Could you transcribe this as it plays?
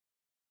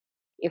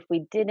if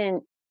we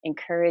didn't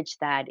encourage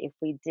that, if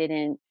we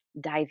didn't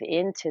dive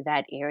into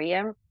that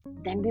area,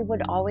 then we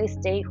would always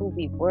stay who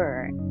we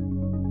were.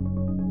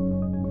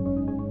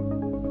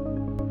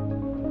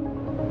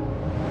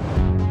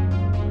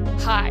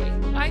 Hi,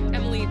 I'm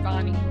Emily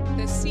Vani,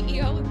 the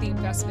CEO of the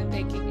Investment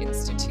Banking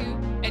Institute,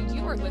 and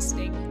you are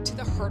listening to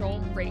the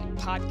Hurdle Rate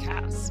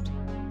Podcast.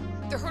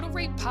 The Hurdle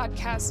Rate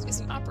Podcast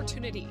is an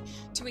opportunity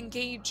to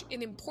engage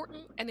in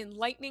important and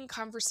enlightening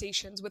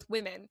conversations with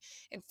women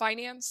in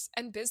finance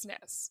and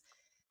business.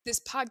 This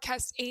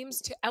podcast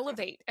aims to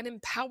elevate and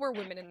empower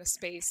women in the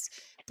space,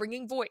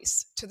 bringing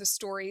voice to the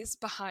stories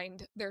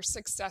behind their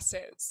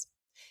successes.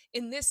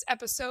 In this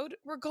episode,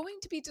 we're going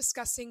to be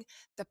discussing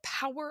the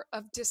power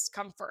of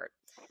discomfort.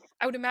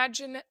 I would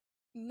imagine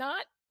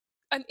not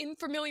an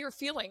unfamiliar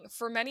feeling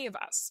for many of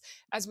us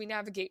as we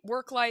navigate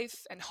work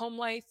life and home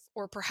life,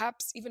 or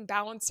perhaps even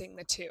balancing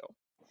the two.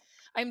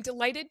 I'm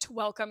delighted to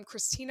welcome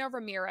Christina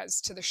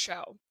Ramirez to the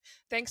show.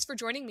 Thanks for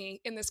joining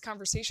me in this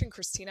conversation,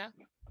 Christina.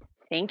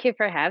 Thank you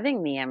for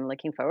having me. I'm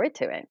looking forward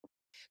to it.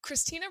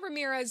 Christina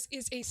Ramirez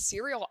is a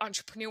serial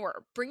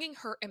entrepreneur, bringing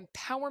her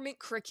empowerment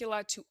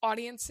curricula to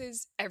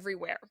audiences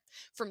everywhere,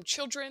 from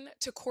children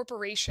to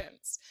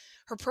corporations.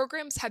 Her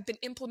programs have been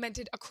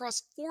implemented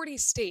across 40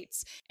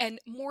 states, and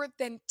more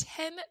than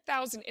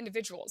 10,000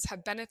 individuals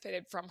have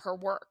benefited from her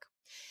work.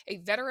 A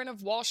veteran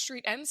of Wall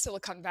Street and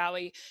Silicon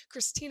Valley,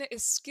 Christina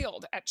is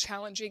skilled at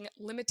challenging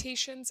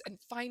limitations and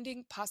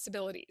finding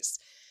possibilities.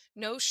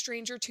 No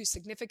stranger to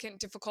significant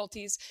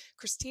difficulties,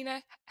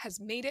 Christina has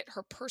made it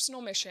her personal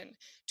mission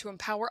to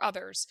empower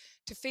others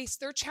to face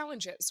their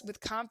challenges with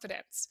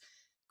confidence.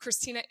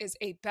 Christina is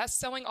a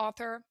best-selling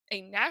author,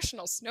 a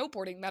national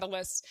snowboarding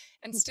medalist,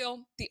 and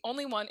still the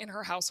only one in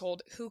her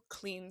household who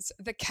cleans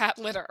the cat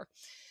litter.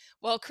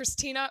 Well,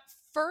 Christina,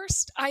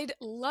 first, I'd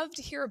love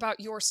to hear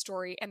about your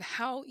story and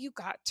how you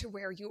got to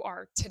where you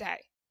are today.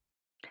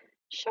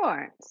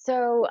 Sure.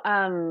 So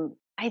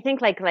I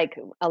think like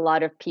a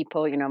lot of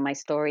people, my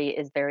story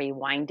is very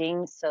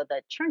winding. So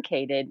the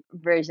truncated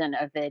version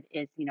of it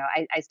is,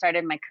 I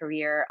started my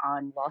career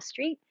on Wall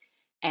Street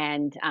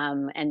and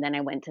then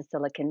I went to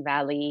Silicon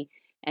Valley.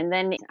 And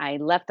then I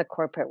left the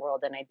corporate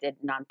world and I did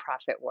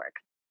nonprofit work.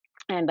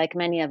 And like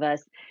many of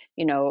us,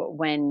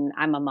 when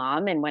I'm a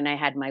mom and when I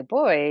had my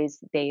boys,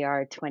 they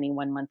are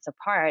 21 months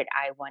apart.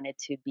 I wanted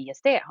to be a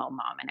stay at home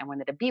mom and I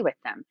wanted to be with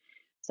them.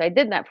 So I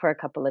did that for a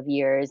couple of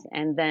years.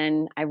 And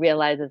then I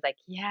realized it's like,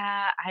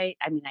 yeah, I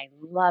mean, I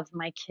love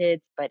my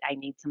kids, but I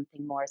need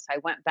something more. So I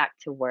went back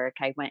to work.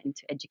 I went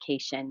into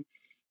education.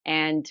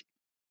 And,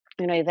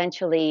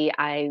 eventually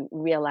I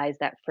realized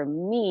that for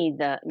me,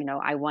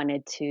 I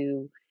wanted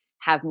to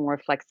have more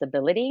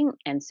flexibility.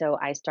 And so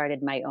I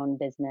started my own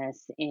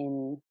business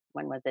in,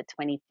 when was it,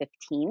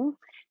 2015.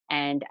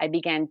 And I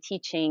began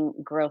teaching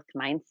growth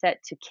mindset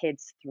to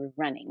kids through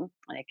running,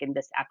 like in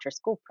this after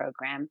school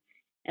program.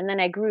 And then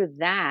I grew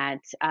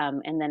that.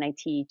 And then I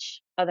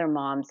teach other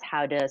moms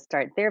how to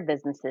start their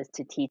businesses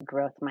to teach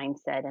growth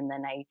mindset. And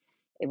then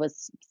it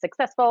was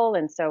successful.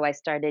 And so I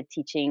started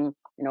teaching,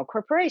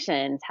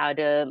 corporations how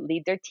to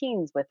lead their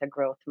teams with a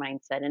growth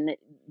mindset. And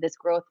this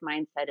growth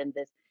mindset and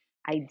this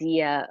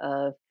idea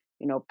of,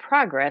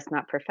 progress,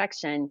 not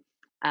perfection,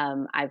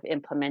 I've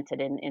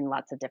implemented in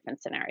lots of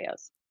different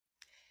scenarios.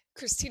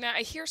 Christina,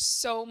 I hear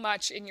so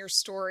much in your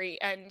story,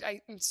 and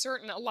I'm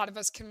certain a lot of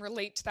us can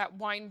relate to that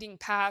winding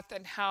path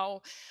and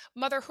how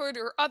motherhood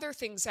or other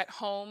things at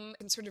home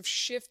can sort of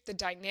shift the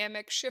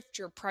dynamic, shift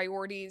your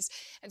priorities,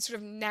 and sort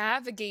of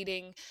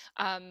navigating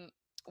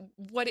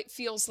what it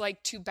feels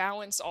like to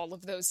balance all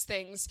of those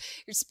things.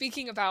 You're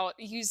speaking about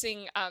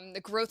using the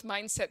growth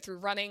mindset through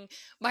running.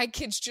 My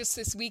kids just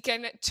this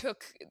weekend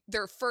took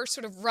their first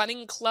sort of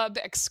running club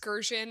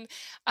excursion.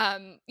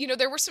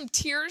 There were some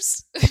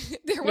tears.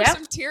 There were Yeah.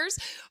 some tears,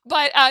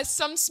 but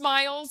some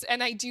smiles.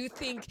 And I do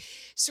think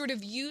sort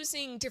of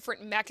using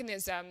different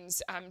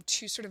mechanisms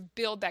to sort of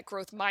build that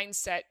growth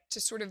mindset to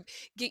sort of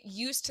get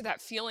used to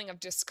that feeling of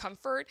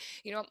discomfort.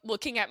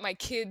 Looking at my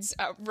kids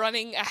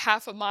running a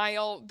half a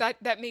mile, that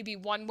may be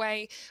one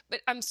way,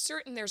 but I'm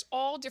certain there's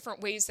all different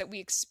ways that we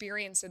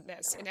experience in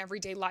this in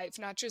everyday life,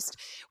 not just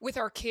with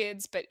our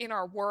kids, but in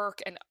our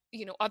work and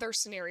other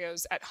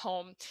scenarios at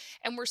home.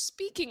 And we're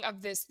speaking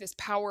of this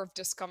power of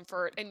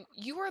discomfort, and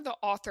you are the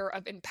author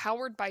of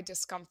Empowered by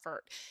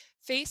Discomfort: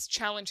 Face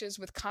Challenges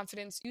with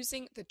Confidence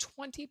Using the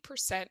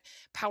 20%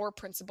 Power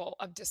Principle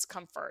of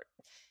Discomfort.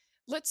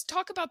 Let's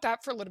talk about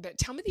that for a little bit.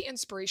 Tell me the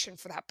inspiration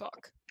for that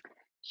book.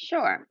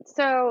 Sure.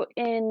 So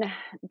in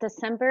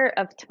December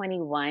of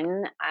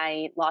 21,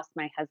 I lost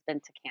my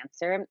husband to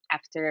cancer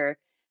after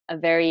a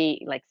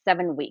very like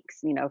 7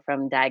 weeks,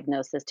 from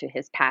diagnosis to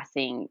his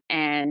passing.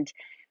 And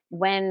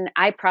when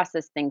I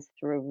process things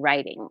through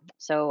writing,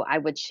 so I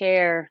would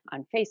share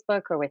on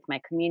Facebook or with my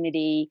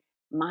community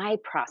my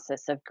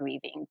process of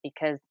grieving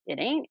because it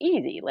ain't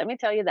easy, let me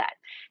tell you that.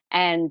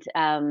 And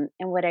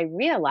what I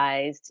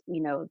realized,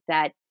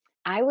 that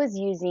I was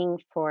using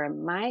for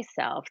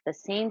myself the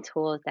same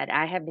tools that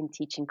I have been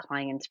teaching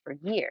clients for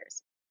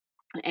years.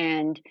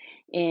 And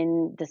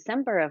in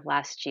December of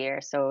last year,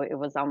 so it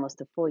was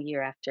almost a full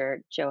year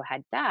after Joe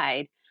had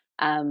died,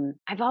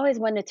 I've always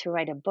wanted to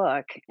write a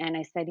book. And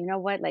I said, you know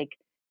what, like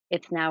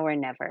it's now or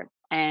never.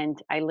 And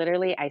I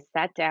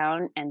sat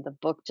down and the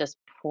book just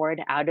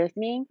poured out of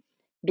me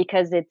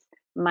because it's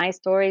my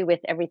story with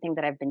everything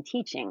that I've been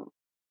teaching.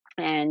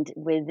 And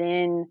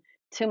within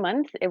 2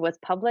 months, it was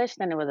published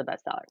and it was a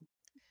bestseller.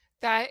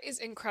 That is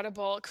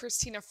incredible.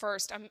 Christina,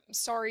 first, I'm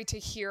sorry to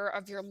hear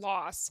of your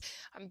loss,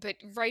 but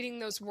writing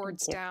those Thank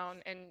words you.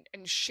 down and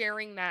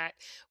sharing that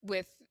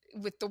with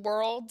the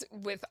world,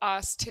 with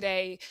us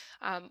today,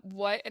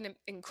 what an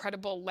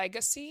incredible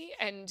legacy,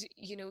 and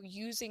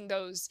using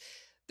those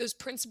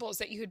principles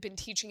that you had been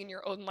teaching in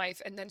your own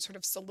life and then sort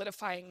of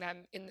solidifying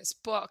them in this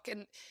book.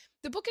 And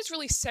the book is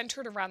really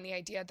centered around the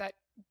idea that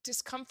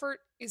discomfort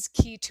is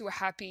key to a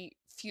happy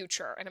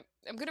future. And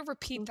I'm going to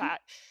repeat Mhm.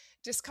 that.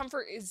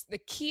 Discomfort is the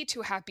key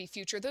to a happy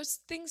future. Those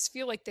things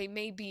feel like they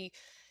may be,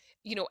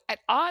 at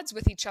odds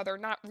with each other,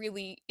 not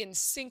really in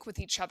sync with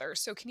each other.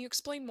 So, can you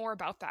explain more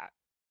about that?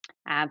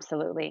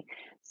 Absolutely.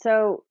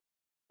 So,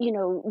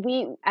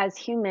 we as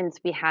humans,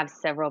 we have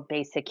several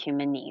basic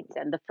human needs.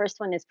 And the first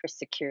one is for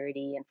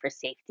security and for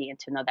safety and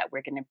to know that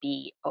we're going to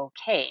be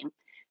okay.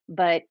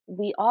 But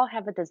we all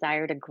have a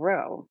desire to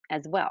grow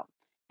as well.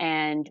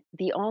 And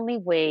the only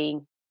way,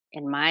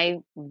 in my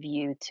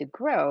view, to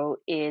grow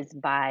is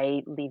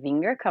by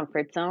leaving your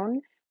comfort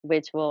zone,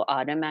 which will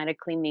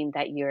automatically mean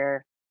that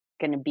you're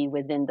going to be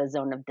within the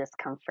zone of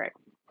discomfort,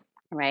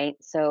 right?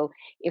 So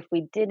if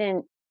we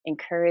didn't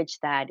encourage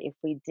that, if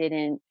we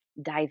didn't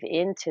dive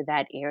into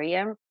that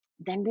area,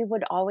 then we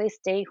would always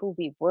stay who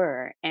we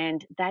were.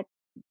 And that,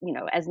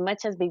 as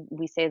much as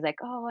we say is like,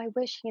 oh, I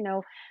wish,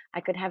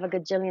 I could have a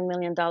gajillion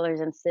million dollars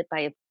and sit by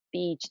a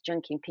beach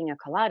drinking pina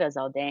coladas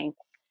all day.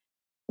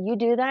 You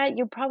do that,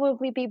 you'll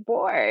probably be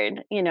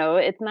bored.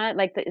 It's not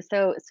like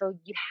so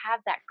you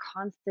have that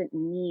constant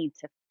need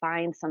to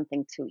find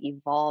something to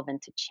evolve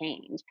and to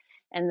change.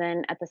 And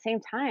then at the same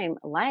time,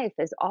 life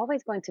is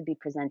always going to be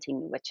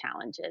presenting you with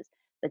challenges.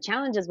 The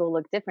challenges will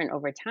look different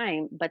over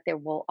time, but there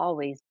will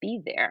always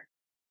be there.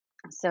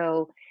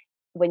 So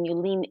when you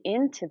lean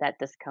into that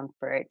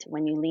discomfort,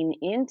 when you lean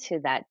into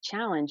that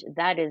challenge,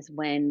 that is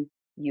when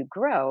you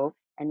grow.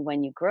 And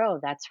when you grow,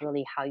 that's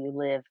really how you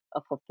live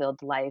a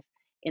fulfilled life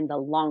in the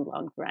long,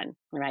 long run,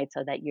 right?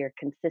 So that you're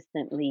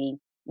consistently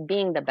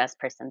being the best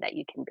person that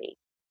you can be.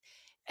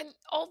 And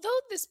although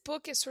this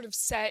book is sort of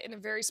set in a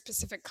very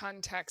specific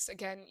context,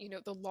 again,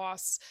 the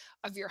loss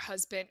of your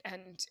husband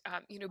and,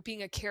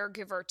 being a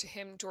caregiver to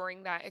him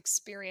during that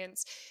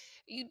experience,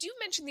 you do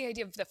mention the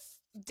idea of the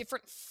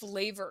different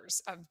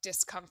flavors of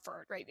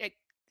discomfort, right?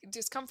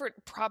 Discomfort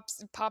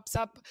pops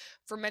up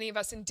for many of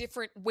us in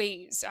different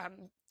ways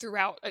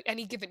throughout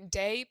any given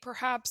day,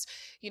 perhaps,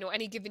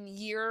 any given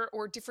year,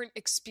 or different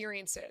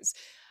experiences.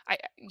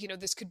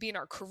 This could be in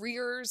our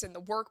careers, in the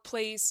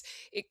workplace.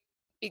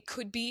 It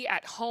could be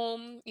at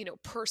home,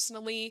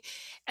 personally.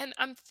 And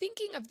I'm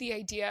thinking of the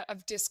idea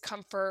of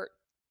discomfort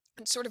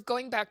and sort of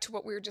going back to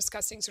what we were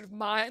discussing, sort of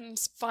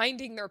moms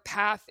finding their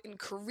path in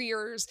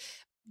careers,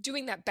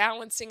 doing that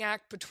balancing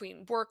act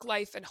between work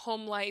life and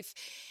home life.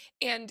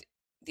 And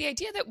the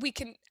idea that we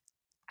can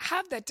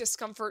have that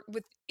discomfort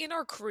within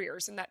our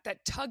careers and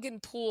that tug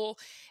and pull,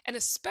 and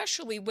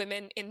especially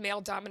women in male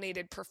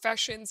dominated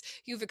professions.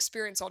 You've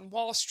experienced on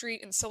Wall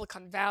Street and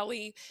Silicon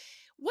Valley.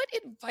 What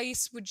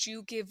advice would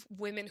you give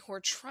women who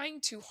are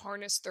trying to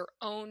harness their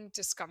own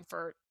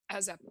discomfort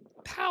as a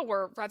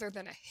power rather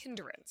than a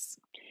hindrance?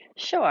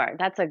 Sure,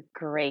 that's a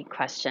great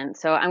question.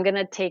 So I'm going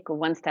to take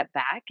one step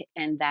back,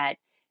 and that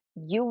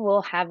you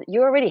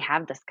already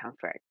have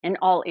discomfort in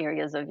all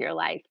areas of your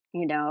life,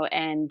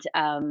 and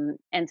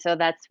so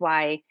that's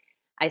why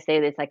I say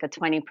it's like a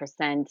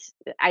 20%.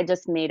 I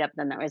just made up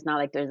the number. It's not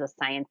like there's a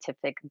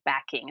scientific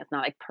backing. It's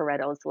not like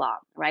Pareto's law,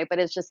 right? But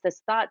it's just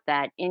this thought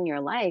that in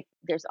your life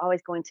there's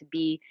always going to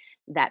be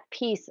that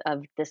piece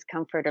of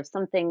discomfort of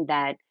something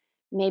that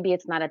maybe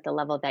it's not at the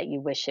level that you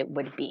wish it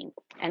would be.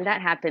 And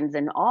that happens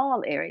in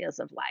all areas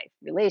of life: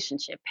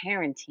 relationship,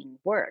 parenting,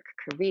 work,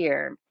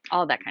 career,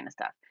 all that kind of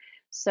stuff.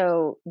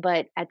 So,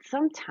 but at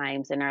some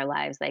times in our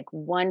lives, like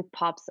one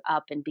pops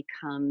up and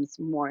becomes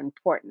more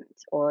important,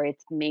 or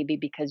it's maybe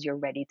because you're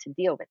ready to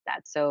deal with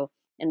that. So,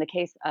 in the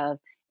case of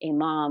a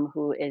mom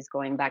who is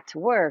going back to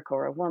work,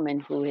 or a woman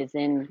who is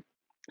in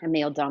a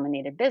male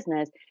dominated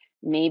business,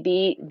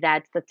 maybe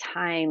that's the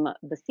time,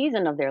 the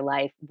season of their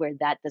life where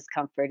that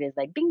discomfort is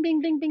like bing, bing,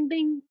 bing, bing,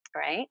 bing,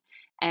 right?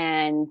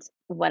 And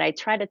what I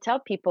try to tell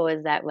people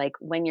is that, like,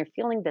 when you're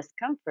feeling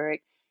discomfort,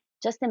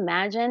 just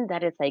imagine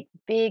that it's like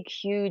big,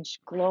 huge,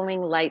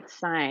 glowing light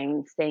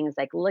sign saying, "It's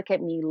like, look at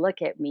me,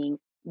 look at me.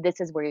 This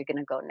is where you're going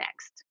to go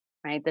next,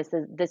 right? This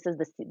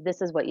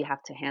is what you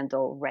have to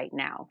handle right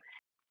now."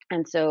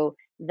 And so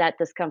that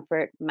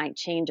discomfort might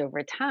change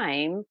over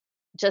time,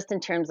 just in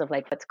terms of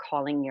like what's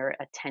calling your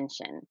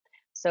attention.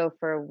 So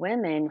for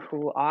women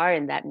who are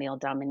in that male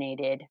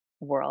dominated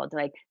world,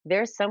 like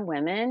there's some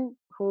women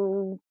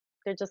who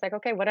they're just like,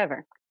 okay,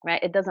 whatever,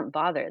 right? It doesn't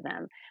bother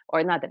them,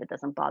 or not that it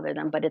doesn't bother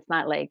them, but it's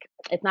not like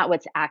it's not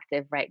what's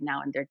active right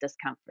now in their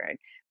discomfort.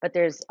 But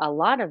there's a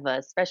lot of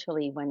us,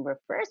 especially when we're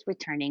first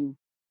returning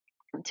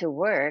to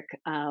work,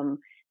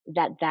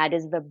 that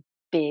is the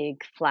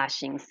big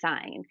flashing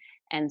sign.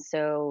 And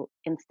so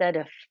instead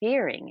of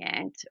fearing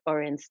it,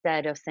 or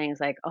instead of saying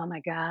like, oh my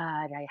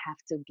God, I have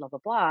to blah, blah,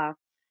 blah,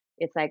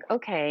 it's like,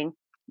 okay,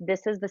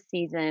 this is the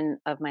season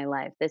of my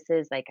life. This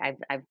is like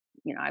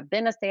I've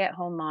been a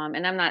stay-at-home mom,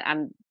 and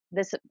I'm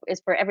this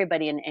is for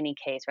everybody in any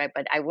case, right?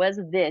 But I was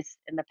this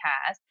in the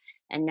past,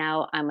 and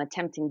now I'm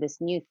attempting this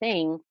new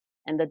thing,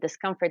 and the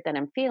discomfort that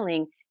I'm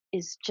feeling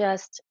is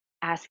just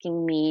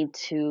asking me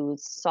to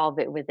solve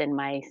it within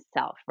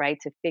myself, right?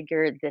 To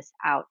figure this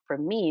out for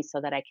me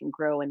so that I can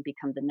grow and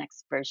become the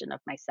next version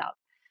of myself.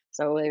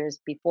 So there's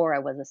before I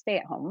was a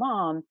stay-at-home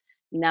mom,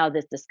 now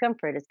this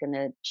discomfort is going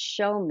to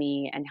show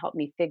me and help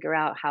me figure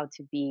out how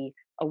to be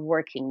a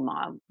working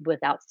mom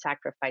without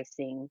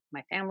sacrificing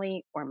my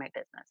family or my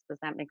business. Does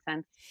that make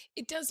sense?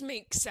 It does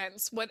make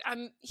sense. What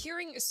I'm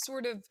hearing is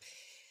sort of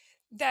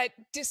that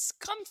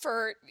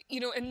discomfort,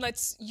 and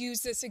let's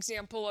use this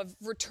example of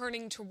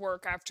returning to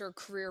work after a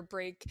career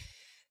break.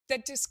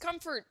 That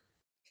discomfort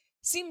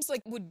seems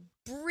like would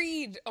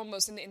breed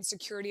almost an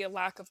insecurity, a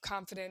lack of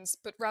confidence,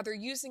 but rather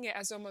using it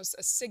as almost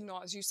a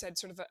signal, as you said,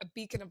 sort of a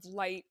beacon of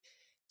light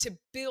to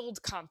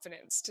build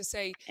confidence, to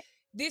say,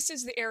 this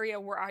is the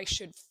area where I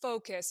should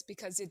focus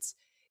because it's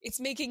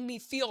making me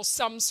feel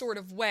some sort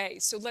of way.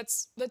 So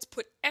let's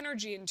put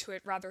energy into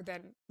it rather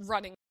than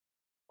running.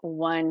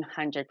 100%.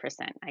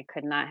 I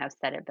could not have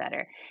said it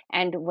better.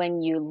 And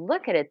when you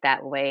look at it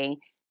that way,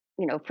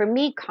 for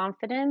me,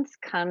 confidence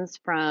comes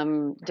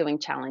from doing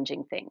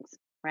challenging things,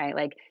 right?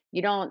 Like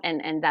you don't,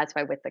 and that's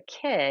why with the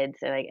kids,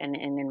 like, and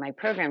in my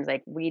programs,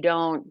 like we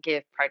don't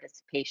give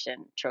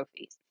participation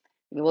trophies.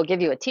 We will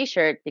give you a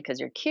T-shirt because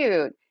you're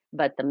cute,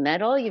 but the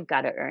medal, you've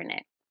got to earn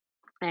it.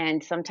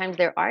 And sometimes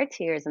there are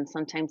tears and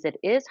sometimes it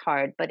is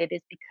hard, but it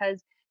is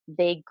because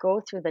they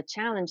go through the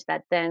challenge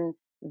that then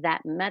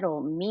that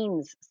medal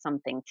means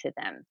something to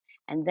them.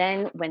 And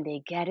then when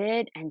they get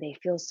it and they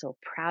feel so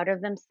proud of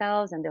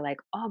themselves and they're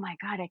like, oh my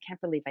God, I can't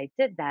believe I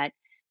did that.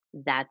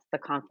 That's the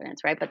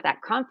confidence, right? But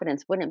that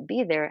confidence wouldn't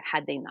be there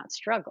had they not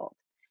struggled.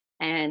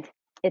 And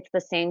it's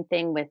the same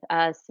thing with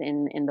us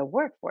in the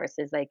workforce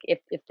is like if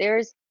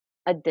there's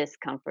a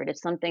discomfort, if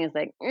something is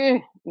like,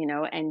 "Ugh,"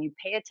 and you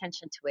pay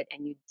attention to it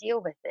and you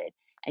deal with it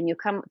and you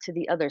come to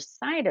the other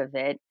side of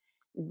it,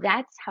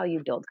 that's how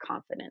you build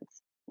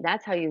confidence.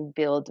 That's how you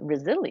build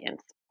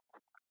resilience.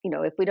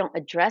 If we don't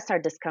address our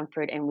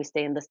discomfort and we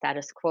stay in the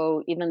status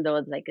quo, even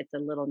though like it's a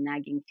little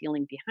nagging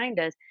feeling behind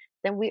us,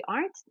 then we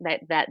aren't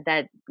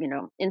that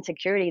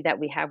insecurity that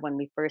we have when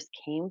we first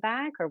came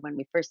back or when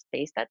we first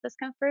faced that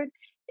discomfort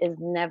is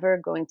never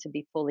going to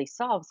be fully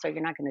solved. So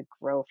you're not going to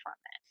grow from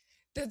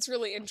That's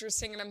really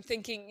interesting, and I'm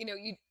thinking,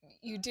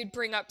 you did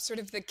bring up sort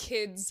of the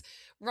kids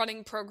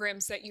running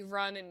programs that you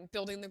run and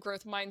building the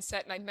growth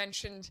mindset, and I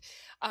mentioned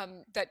that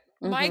it.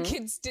 my Hmm.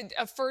 kids did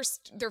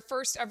their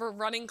first ever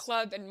running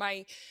club, and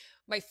my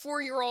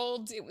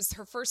 4-year-old, it was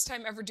her first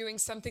time ever doing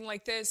something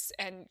like this,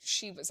 and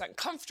she was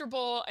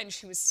uncomfortable, and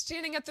she was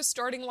standing at the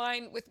starting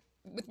line with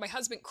my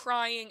husband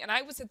crying, and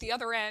I was at the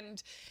other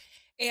end,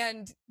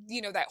 and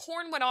that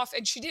horn went off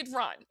and she did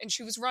run, and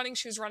she was running,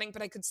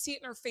 but I could see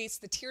it in her face,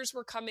 the tears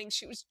were coming,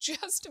 she was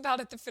just about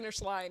at the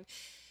finish line,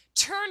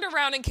 turned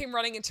around and came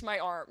running into my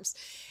arms.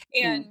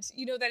 Mm.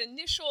 And that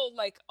initial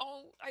like,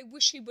 oh, I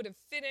wish he would have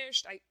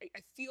finished, I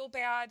feel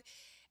bad.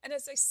 And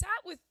as I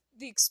sat with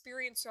the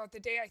experience throughout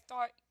the day, I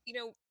thought,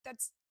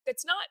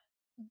 that's not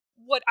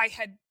what I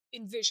had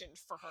envisioned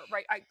for her,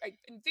 right? I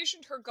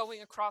envisioned her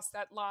going across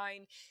that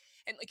line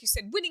and, like you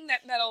said, winning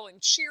that medal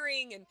and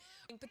cheering. And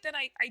but then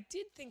I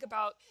did think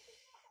about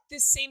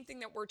this same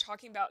thing that we're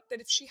talking about, that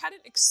if she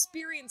hadn't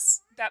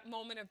experienced that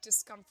moment of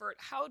discomfort,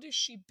 how does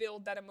she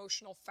build that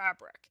emotional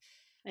fabric?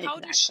 How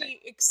does Exactly.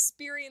 she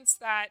experience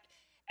that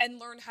and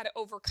learn how to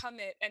overcome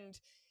it? And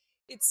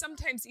it's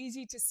sometimes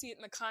easy to see it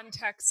in the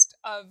context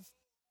of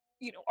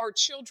our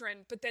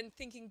children, but then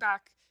thinking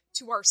back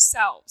to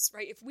ourselves,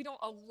 right? If we don't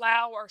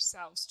allow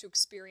ourselves to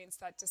experience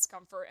that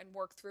discomfort and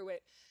work through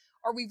it,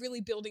 are we really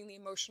building the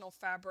emotional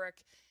fabric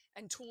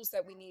and tools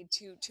that we need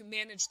to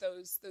manage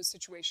those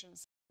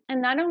situations?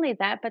 And not only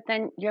that, but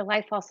then your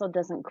life also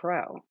doesn't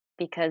grow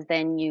because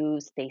then you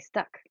stay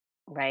stuck,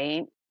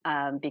 right?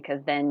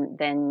 Because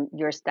then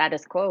your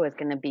status quo is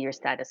going to be your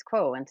status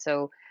quo, and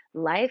so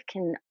life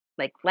can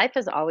life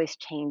is always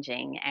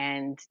changing.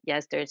 And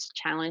yes, there's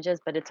challenges,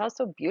 but it's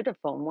also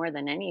beautiful more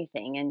than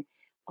anything. And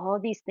all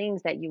these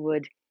things that you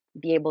would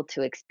be able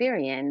to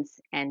experience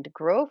and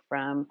grow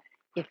from,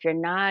 if you're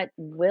not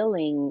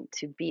willing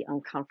to be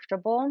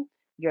uncomfortable,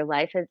 your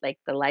life is like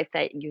the life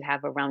that you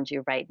have around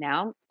you right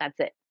now. That's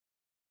it,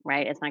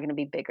 right? It's not going to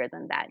be bigger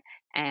than that.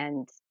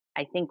 And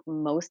I think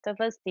most of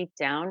us deep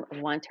down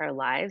want our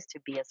lives to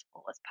be as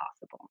full as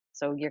possible.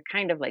 So you're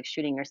kind of like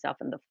shooting yourself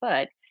in the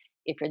foot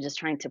if you're just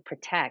trying to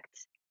protect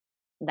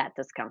that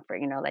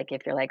discomfort. Like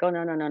if you're like, oh,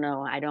 no, no, no,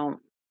 no, I don't.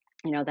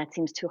 that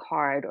seems too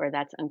hard, or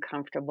that's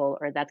uncomfortable,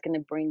 or that's going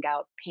to bring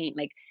out pain.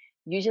 Like,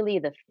 usually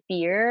the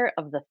fear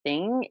of the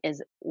thing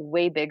is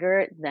way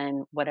bigger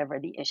than whatever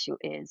the issue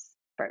is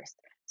first.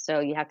 So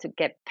you have to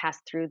get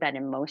past through that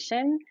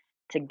emotion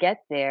to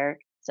get there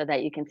so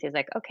that you can see, it's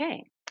like,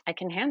 okay, I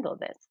can handle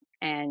this.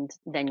 And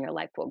then your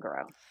life will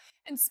grow.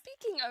 And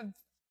speaking of,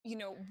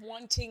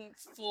 wanting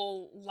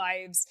full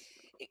lives,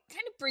 it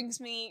kind of brings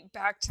me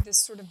back to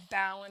this sort of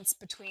balance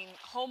between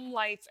home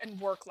life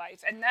and work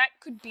life. And that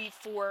could be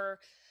for,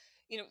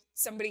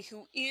 somebody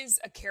who is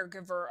a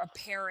caregiver, a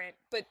parent,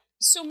 but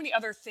so many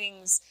other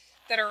things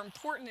that are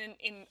important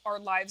in our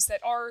lives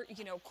that are,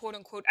 quote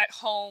unquote, at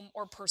home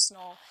or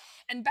personal,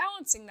 and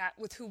balancing that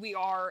with who we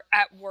are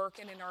at work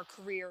and in our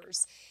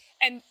careers.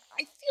 And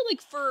I feel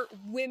like for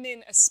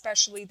women,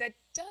 especially, that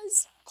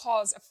does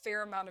cause a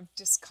fair amount of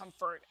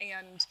discomfort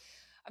and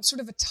sort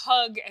of a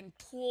tug and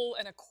pull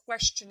and a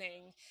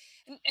questioning.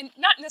 And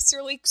not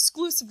necessarily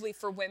exclusively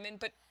for women,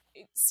 but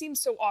it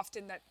seems so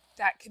often that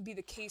that can be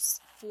the case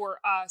for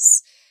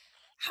us.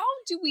 How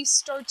do we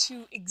start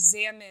to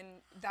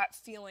examine that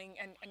feeling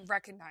and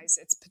recognize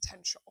its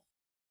potential?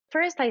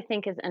 First, I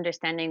think is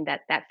understanding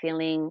that that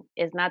feeling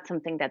is not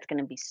something that's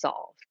going to be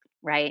solved,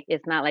 right?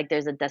 It's not like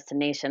there's a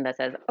destination that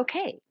says,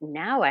 okay,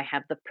 now I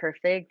have the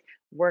perfect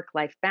work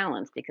life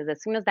balance, because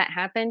as soon as that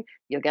happens,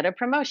 you'll get a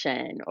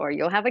promotion or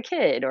you'll have a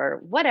kid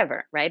or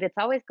whatever, right? It's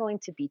always going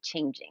to be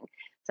changing.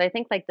 So I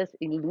think like this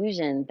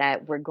illusion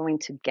that we're going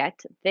to get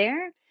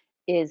there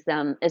is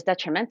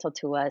detrimental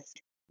to us.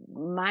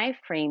 My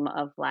frame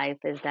of life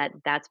is that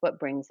that's what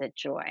brings it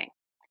joy.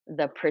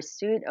 The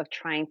pursuit of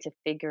trying to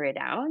figure it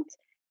out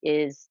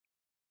is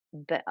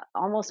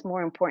almost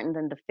more important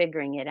than the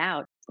figuring it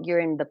out. You're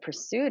in the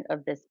pursuit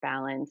of this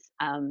balance,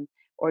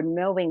 or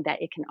knowing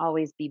that it can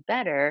always be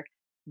better.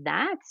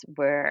 That's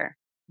where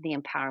the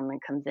empowerment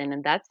comes in.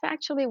 And that's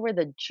actually where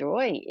the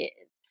joy is.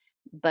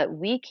 But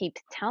we keep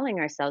telling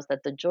ourselves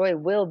that the joy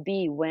will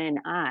be when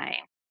I.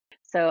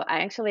 So I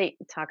actually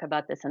talk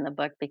about this in the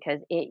book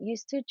because it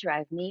used to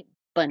drive me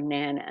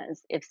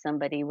bananas if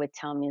somebody would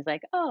tell me, it's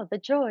like, oh, the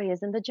joy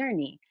is in the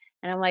journey.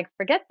 And I'm like,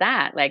 forget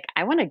that. Like,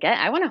 I want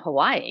to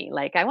Hawaii.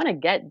 Like, I want to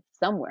get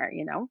somewhere.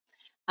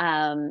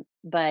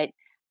 But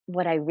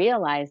what I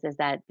realized is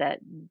that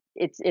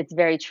it's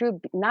very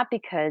true, not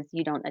because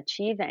you don't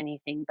achieve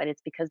anything, but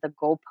it's because the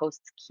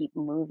goalposts keep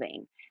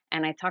moving.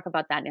 And I talk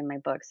about that in my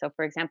book. So,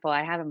 for example,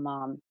 I have a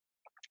mom,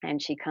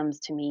 and she comes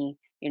to me,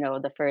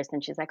 the first,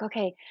 and she's like,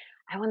 okay,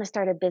 I want to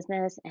start a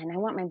business, and I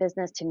want my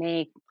business to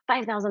make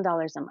 $5,000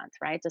 a month,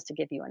 right? Just to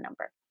give you a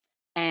number.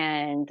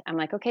 And I'm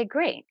like, okay,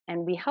 great.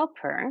 And we help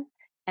her.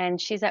 And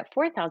she's at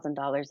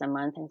 $4,000 a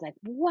month. And it's like,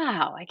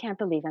 wow, I can't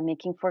believe I'm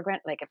making 4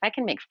 grand. Like, if I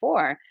can make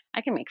four,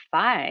 I can make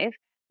five.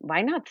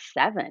 Why not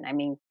seven? I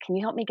mean, can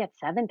you help me get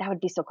seven? That would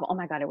be so cool. Oh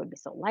my God, it would be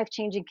so life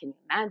changing. Can you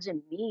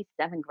imagine me,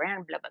 7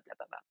 grand, blah, blah, blah,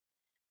 blah, blah.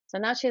 So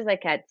now she's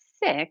like at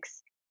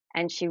six,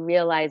 and she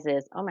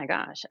realizes, oh my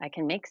gosh, I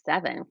can make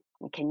seven.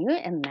 And can you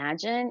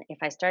imagine if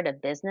I start a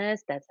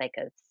business that's like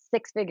a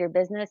six-figure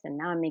business, and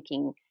now I'm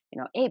making,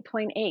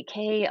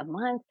 8.8K a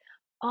month?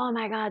 Oh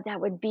my God,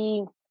 that would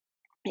be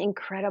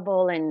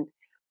incredible. And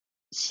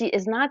she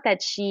is not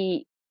that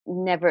she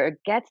never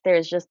gets there,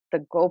 it's just the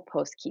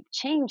goalposts keep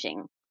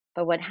changing.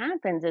 But what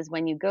happens is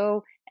when you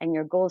go and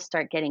your goals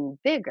start getting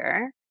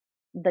bigger,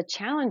 the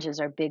challenges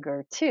are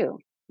bigger too.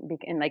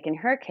 And like in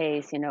her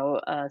case,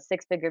 a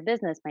six-figure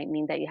business might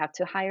mean that you have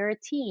to hire a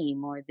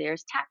team, or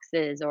there's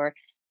taxes or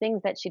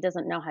things that she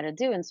doesn't know how to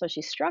do. And so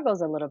she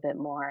struggles a little bit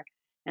more,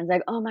 and it's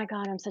like, oh my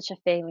God, I'm such a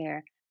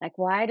failure.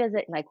 Why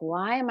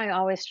am I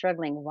always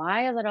struggling?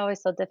 Why is it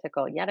always so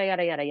difficult? Yada,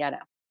 yada, yada, yada.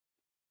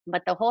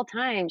 But the whole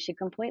time she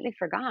completely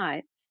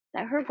forgot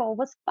that her goal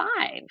was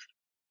five,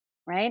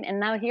 right?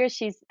 And now here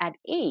she's at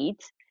eight,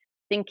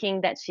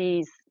 thinking that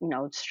she's,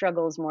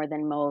 struggles more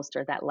than most,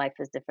 or that life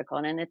is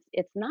difficult. And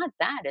it's not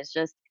that. It's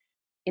just,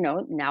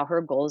 now her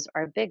goals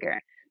are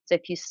bigger. So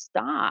if you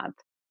stop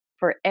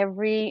for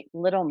every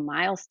little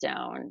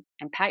milestone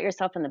and pat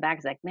yourself in the back,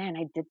 it's like, man,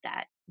 I did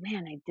that.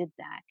 Man, I did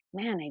that.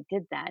 Man, I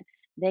did that.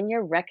 Then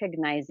you're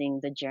recognizing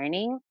the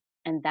journey,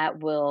 and that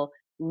will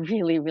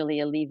really, really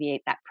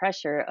alleviate that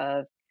pressure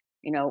of,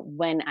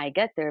 when I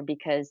get there,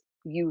 because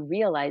you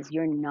realize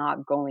you're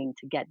not going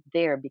to get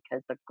there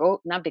because the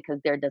goal, not because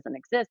there doesn't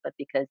exist, but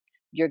because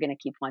you're going to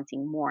keep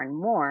wanting more and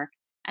more,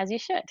 as you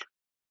should.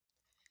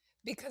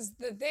 Because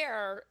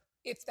there,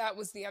 if that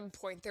was the end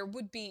point, there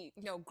would be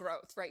no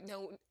growth, right?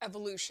 No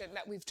evolution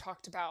that we've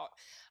talked about.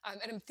 And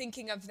I'm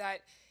thinking of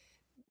that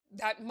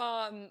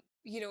mom,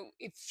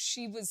 if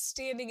she was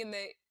standing in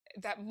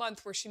that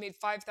month where she made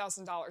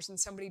 $5,000, and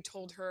somebody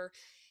told her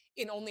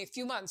in only a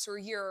few months or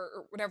a year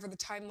or whatever the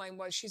timeline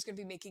was, she's going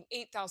to be making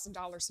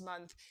 $8,000 a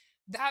month,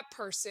 that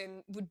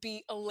person would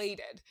be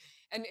elated.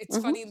 And it's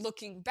Hmm. funny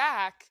looking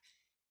back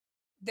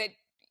that,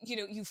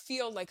 you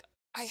feel like,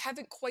 I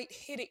haven't quite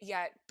hit it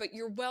yet, but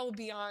you're well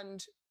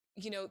beyond,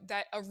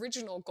 that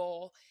original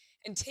goal,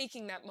 and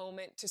taking that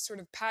moment to sort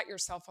of pat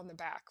yourself on the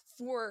back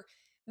for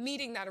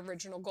meeting that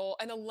original goal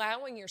and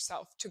allowing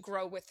yourself to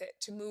grow with it,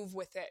 to move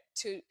with it,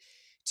 to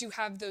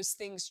have those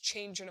things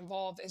change and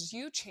evolve as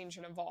you change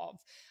and evolve.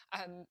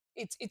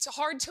 It's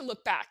hard to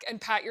look back and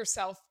pat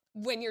yourself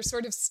when you're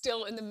sort of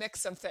still in the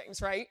mix of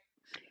things, right?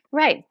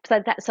 Right.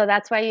 So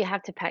that's why you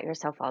have to pat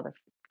yourself all the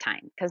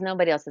time, because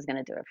nobody else is going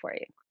to do it for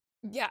you.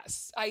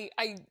 Yes, I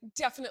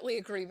definitely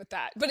agree with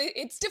that, but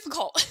it's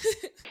difficult.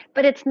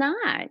 But it's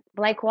not.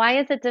 Like, why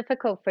is it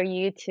difficult for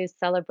you to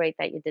celebrate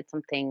that you did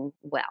something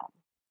well?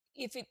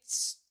 If it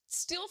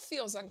still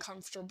feels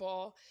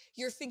uncomfortable,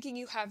 you're thinking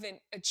you haven't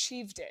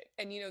achieved it.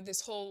 And,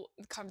 this whole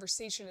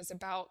conversation is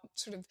about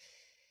sort of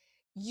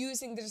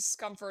using the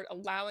discomfort,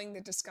 allowing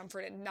the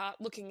discomfort, and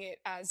not looking at it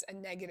as a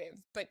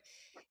negative. But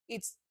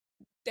it's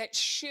that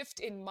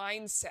shift in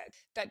mindset,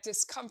 that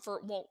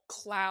discomfort won't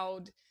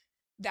cloud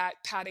that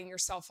patting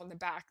yourself on the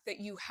back, that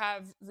you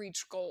have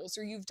reached goals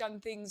or you've done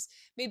things.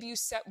 Maybe you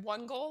set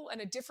one goal and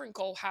a different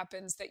goal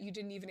happens that you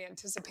didn't even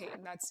anticipate,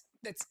 and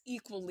that's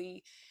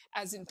equally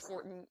as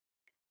important.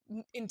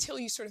 Until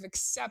you sort of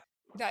accept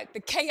that the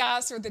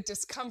chaos or the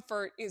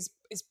discomfort is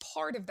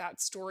part of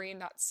that story and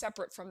not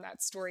separate from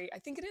that story, I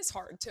think it is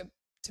hard to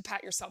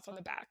pat yourself on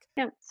the back.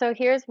 Yeah. So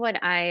here's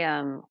what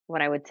I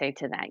would say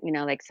to that.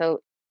 Like,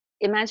 so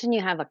imagine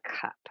you have a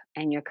cup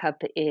and your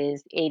cup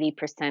is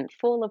 80%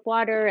 full of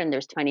water and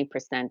there's 20%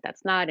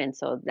 that's not, and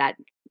so that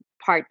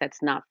part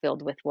that's not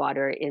filled with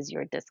water is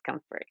your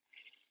discomfort.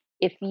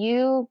 If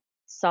you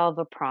solve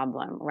a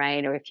problem,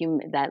 right? Or if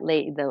you that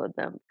late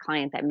the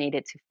client that made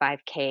it to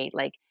 5K,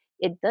 like,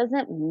 it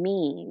doesn't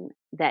mean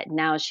that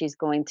now she's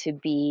going to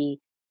be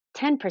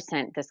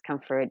 10%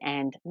 discomfort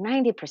and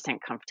 90%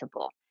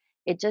 comfortable.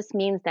 It just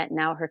means that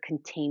now her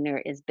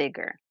container is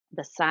bigger.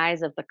 The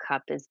size of the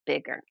cup is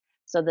bigger.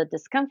 So the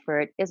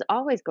discomfort is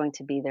always going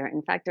to be there.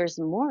 In fact, there's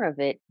more of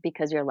it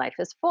because your life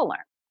is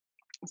fuller.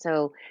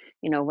 So,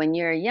 when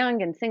you're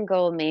young and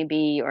single,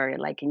 maybe, or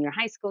like in your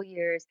high school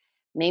years,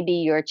 maybe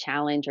your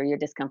challenge or your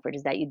discomfort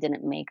is that you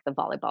didn't make the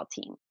volleyball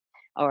team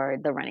or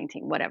the running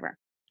team, whatever.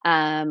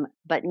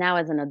 But now,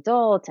 as an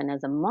adult and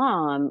as a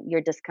mom,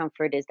 your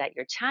discomfort is that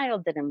your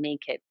child didn't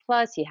make it.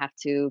 Plus, you have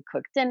to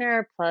cook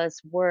dinner,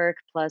 plus work,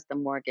 plus the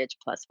mortgage,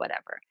 plus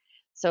whatever.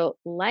 So,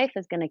 life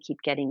is going to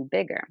keep getting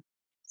bigger.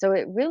 So,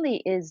 it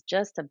really is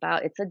just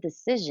about it's a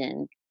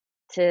decision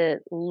to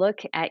look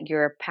at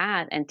your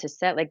path and to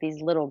set like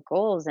these little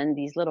goals and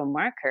these little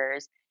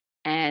markers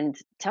and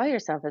tell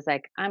yourself it's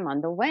like I'm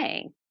on the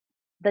way.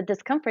 The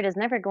discomfort is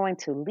never going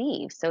to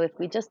leave. So if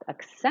we just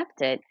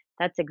accept it,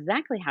 that's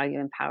exactly how you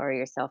empower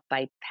yourself,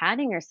 by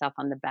patting yourself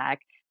on the back,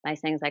 by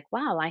saying it's like,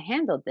 wow, I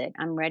handled it.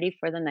 I'm ready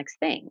for the next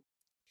thing.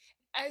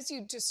 As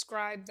you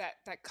describe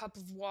that cup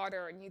of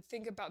water and you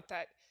think about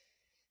that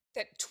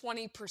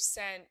 20%,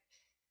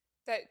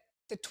 that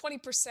the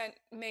 20%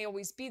 may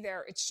always be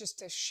there. It's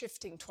just a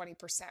shifting 20%,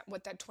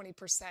 what that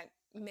 20%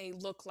 may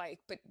look like.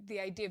 But the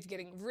idea of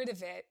getting rid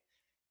of it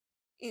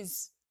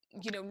is,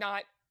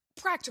 not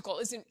practical,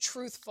 isn't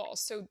truthful.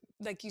 So,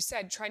 like you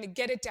said, trying to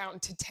get it down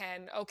to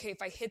 10, okay,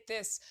 if I hit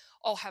this,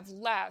 I'll have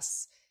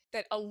less.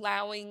 That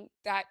allowing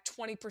that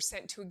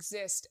 20% to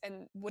exist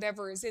and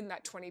whatever is in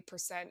that 20%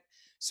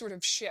 sort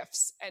of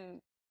shifts.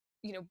 And,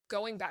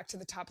 going back to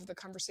the top of the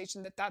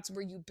conversation, that's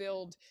where you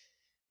build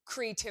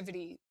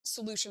creativity,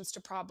 solutions to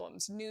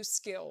problems, new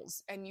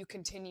skills, and you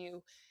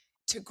continue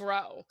to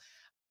grow.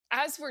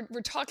 As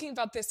we're talking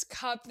about this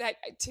cup, that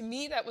to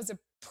me that was a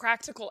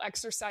practical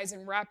exercise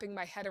in wrapping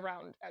my head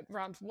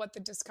around what the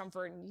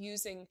discomfort and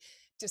using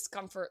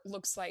discomfort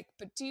looks like.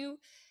 But do you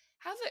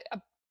have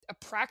a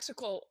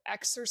practical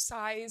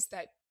exercise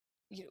that,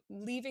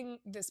 leaving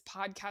this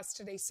podcast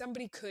today,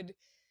 somebody could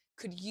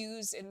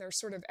use in their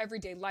sort of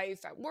everyday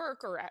life at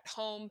work or at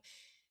home,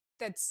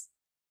 that's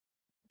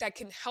that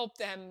can help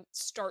them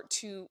start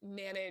to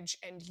manage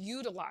and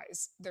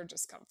utilize their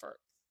discomfort?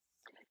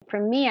 For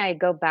me, I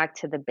go back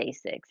to the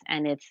basics,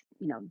 and it's,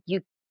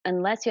 you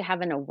unless you have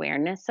an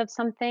awareness of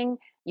something,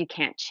 you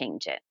can't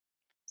change it.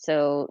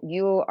 So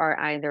you are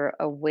either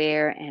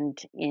aware and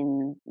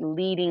in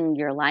leading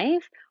your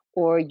life,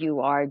 or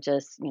you are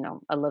just,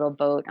 a little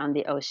boat on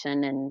the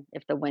ocean. And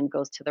if the wind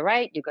goes to the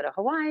right, you go to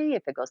Hawaii.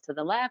 If it goes to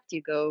the left,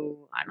 you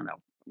go, I don't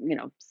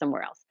know,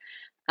 somewhere else.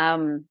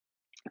 Um,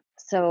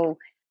 so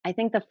I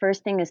think the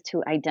first thing is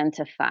to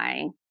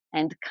identify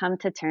and come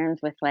to terms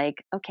with,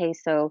 like, okay,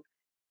 so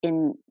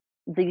in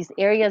these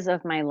areas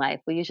of my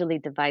life, we usually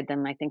divide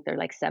them, I think they're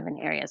like 7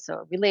 areas.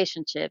 So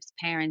relationships,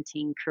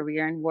 parenting,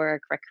 career and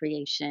work,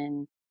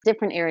 recreation,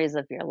 different areas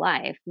of your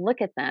life.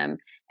 Look at them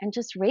and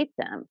just rate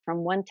them from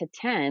 1 to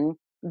 10.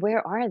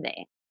 Where are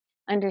they?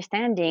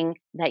 Understanding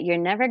that you're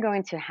never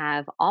going to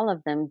have all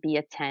of them be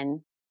a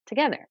 10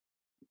 together.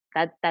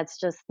 That's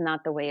just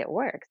not the way it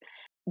works.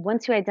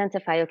 Once you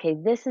identify, okay,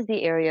 this is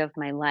the area of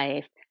my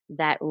life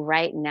that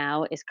right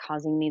now is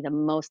causing me the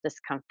most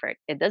discomfort.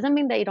 It doesn't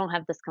mean that you don't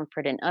have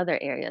discomfort in other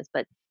areas,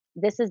 but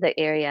this is the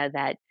area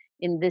that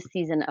in this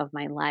season of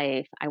my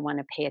life I want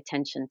to pay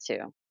attention to.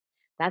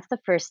 That's the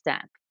first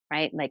step,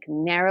 right? Like,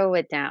 narrow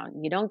it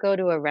down. You don't go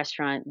to a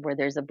restaurant where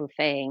there's a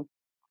buffet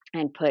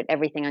and put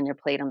everything on your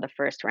plate on the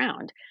first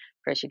round.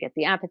 First, you get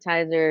the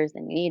appetizers,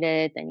 then you eat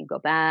it, then you go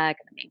back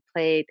and the main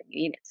plate, then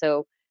you eat it.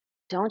 So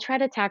don't try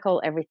to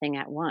tackle everything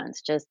at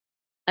once. Just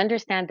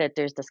understand that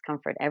there's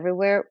discomfort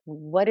everywhere.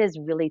 What is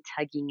really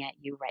tugging at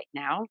you right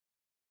now?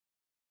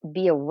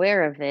 Be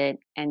aware of it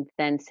and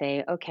then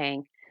say, okay,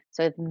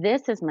 so if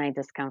this is my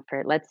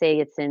discomfort, let's say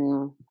it's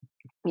in,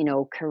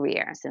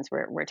 career, since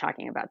we're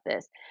talking about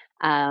this.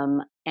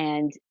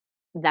 And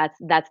that's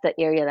the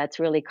area that's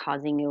really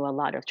causing you a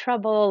lot of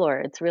trouble, or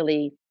it's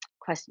really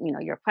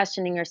you're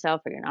questioning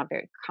yourself, or you're not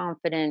very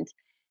confident.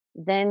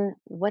 Then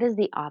what is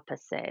the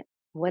opposite?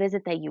 What is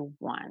it that you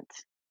want?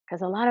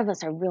 Because a lot of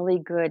us are really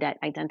good at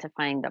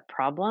identifying the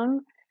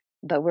problem,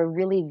 but we're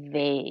really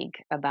vague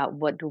about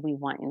what do we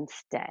want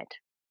instead.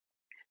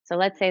 So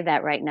let's say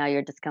that right now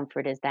your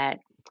discomfort is that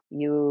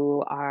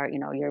you're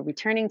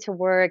returning to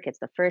work. It's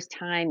the first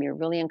time you're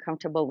really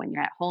uncomfortable. When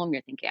you're at home,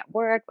 you're thinking at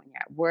work. When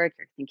you're at work,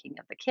 you're thinking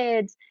of the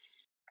kids.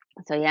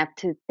 So you have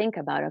to think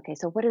about, okay,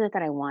 so what is it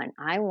that I want?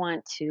 I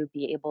want to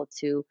be able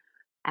to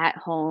at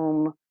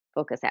home,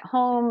 focus at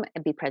home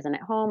and be present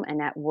at home,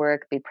 and at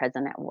work, be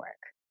present at work.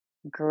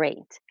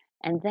 Great.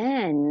 And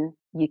then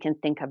you can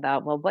think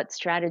about, well, what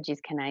strategies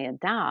can I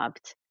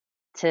adopt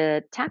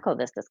to tackle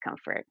this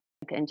discomfort?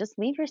 And just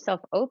leave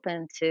yourself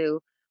open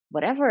to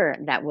whatever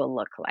that will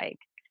look like.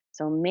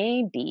 So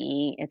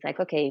maybe it's like,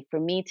 okay, for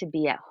me to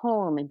be at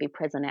home and be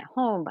present at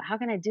home, but how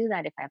can I do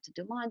that if I have to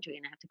do laundry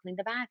and I have to clean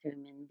the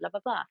bathroom and blah,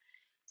 blah, blah?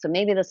 So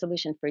maybe the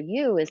solution for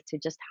you is to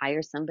just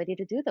hire somebody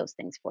to do those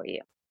things for you.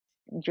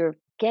 You're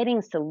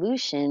getting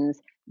solutions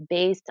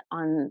based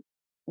on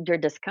your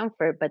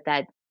discomfort,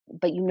 but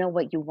you know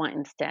what you want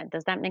instead.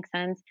 Does that make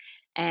sense?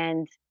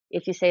 And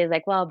if you say it's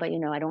like, well, but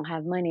I don't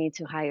have money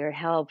to hire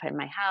help at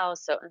my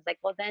house. So it's like,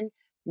 well, then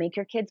make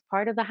your kids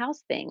part of the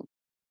house thing,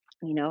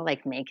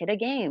 like make it a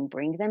game,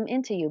 bring them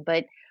into you.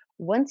 But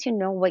once you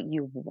know what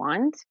you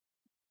want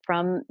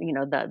from,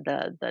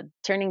 the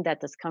turning that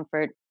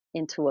discomfort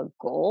into a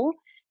goal,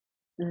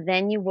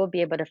 then you will be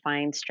able to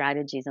find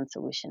strategies and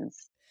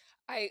solutions.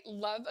 I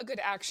love a good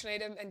action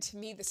item. And to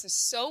me, this is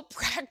so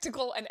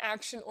practical and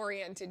action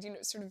oriented,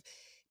 sort of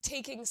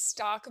taking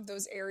stock of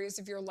those areas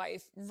of your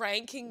life,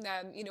 ranking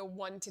them,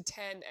 1 to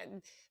 10,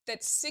 and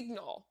that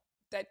signal,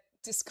 that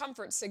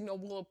discomfort signal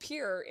will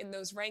appear in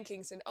those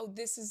rankings. And oh,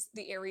 this is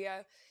the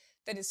area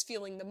that is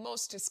feeling the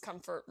most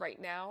discomfort right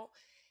now.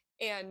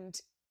 And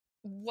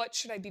what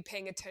should I be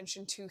paying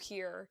attention to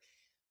here?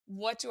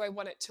 What do I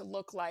want it to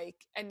look like?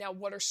 And now,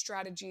 what are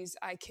strategies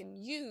I can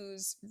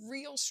use,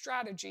 real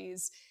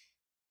strategies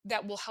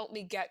that will help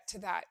me get to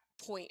that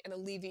point and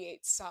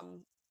alleviate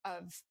some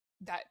of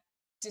that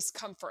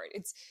discomfort.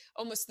 It's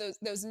almost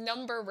those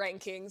number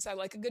rankings. I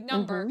like a good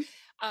number.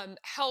 Hmm.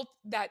 Help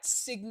that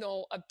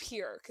signal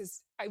appear,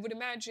 because I would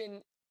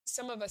imagine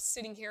some of us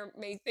sitting here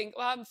may think,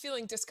 well, I'm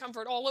feeling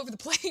discomfort all over the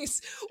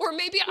place, or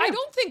maybe I Yeah.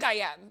 don't think I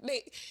am.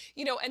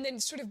 And then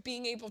sort of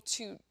being able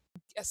to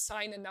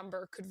assign a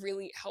number could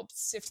really help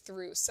sift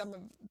through some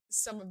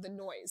of the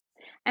noise.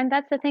 And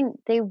that's the thing,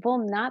 they will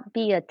not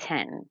be a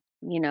 10,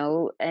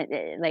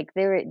 like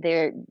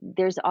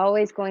there's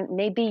always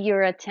maybe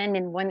you're a 10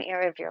 in one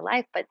area of your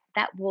life, but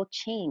that will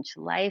change.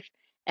 Life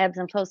ebbs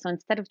and flows. So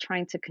instead of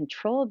trying to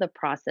control the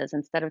process,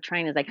 instead of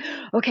trying to like,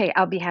 okay,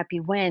 I'll be happy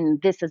when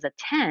this is a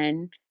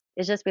 10,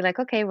 it's just be like,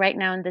 okay, right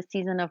now in this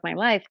season of my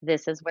life,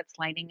 this is what's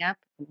lighting up.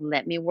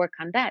 Let me work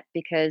on that,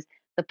 because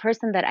the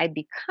person that I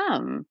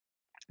become,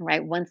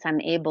 right? Once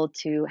I'm able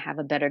to have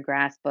a better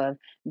grasp of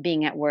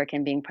being at work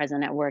and being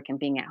present at work and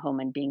being at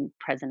home and being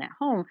present at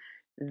home,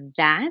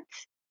 that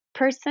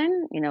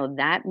person,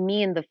 that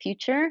me in the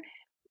future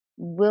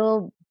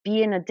will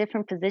be in a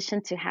different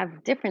position to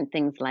have different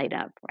things light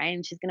up, right?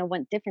 And she's going to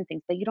want different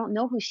things, but you don't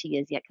know who she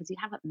is yet because you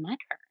haven't met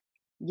her.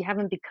 You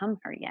haven't become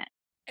her yet.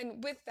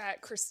 And with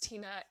that,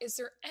 Christina, is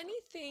there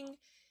anything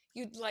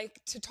you'd like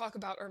to talk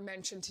about or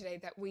mention today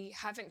that we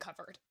haven't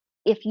covered?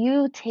 If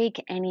you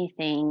take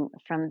anything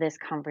from this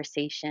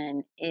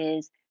conversation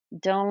is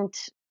don't,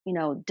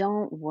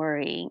 don't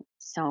worry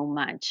so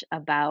much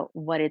about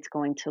what it's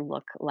going to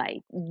look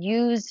like.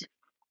 Use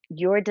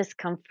your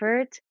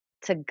discomfort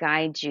to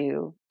guide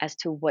you as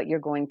to what you're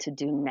going to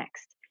do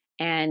next.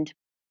 And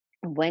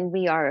when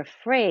we are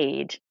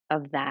afraid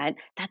of that,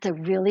 that's a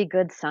really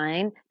good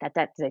sign that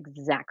that's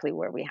exactly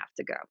where we have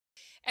to go.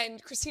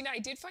 And Christina, I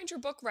did find your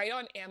book right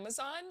on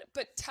Amazon,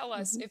 but tell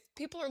us, Mhm. if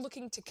people are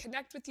looking to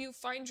connect with you,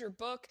 find your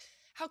book,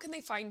 how can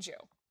they find you?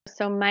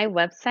 So my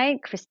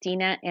website,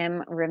 Christina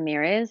M.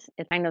 Ramirez,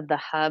 is kind of the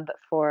hub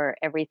for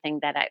everything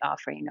that I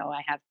offer.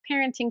 I have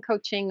parenting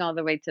coaching all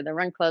the way to the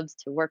run clubs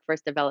to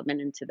workforce development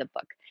and to the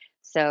book.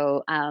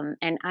 So,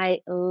 and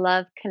I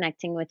love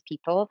connecting with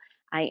people.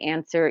 I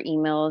answer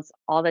emails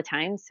all the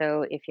time.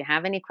 So if you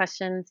have any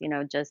questions,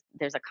 just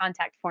there's a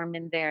contact form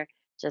in there.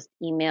 Just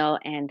email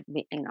and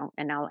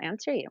and I'll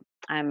answer you.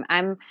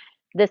 I'm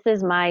this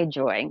is my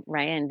joy,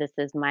 right? And this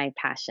is my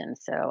passion.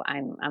 So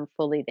I'm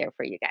fully there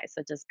for you guys.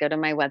 So just go to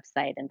my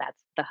website and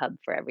that's the hub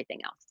for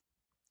everything else.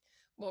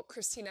 Well,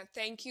 Christina,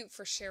 thank you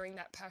for sharing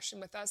that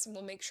passion with us. And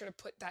we'll make sure to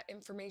put that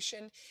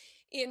information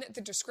in the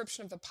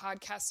description of the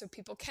podcast so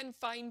people can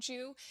find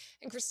you.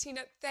 And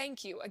Christina,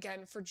 thank you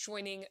again for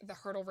joining the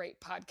Hurdle Rate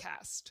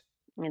podcast.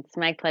 It's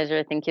my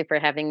pleasure. Thank you for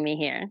having me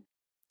here.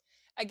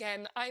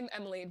 Again, I'm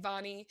Emily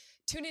Advani.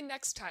 Tune in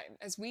next time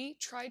as we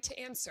try to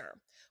answer,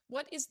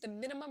 what is the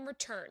minimum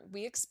return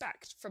we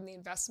expect from the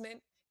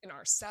investment in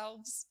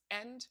ourselves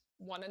and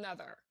one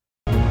another?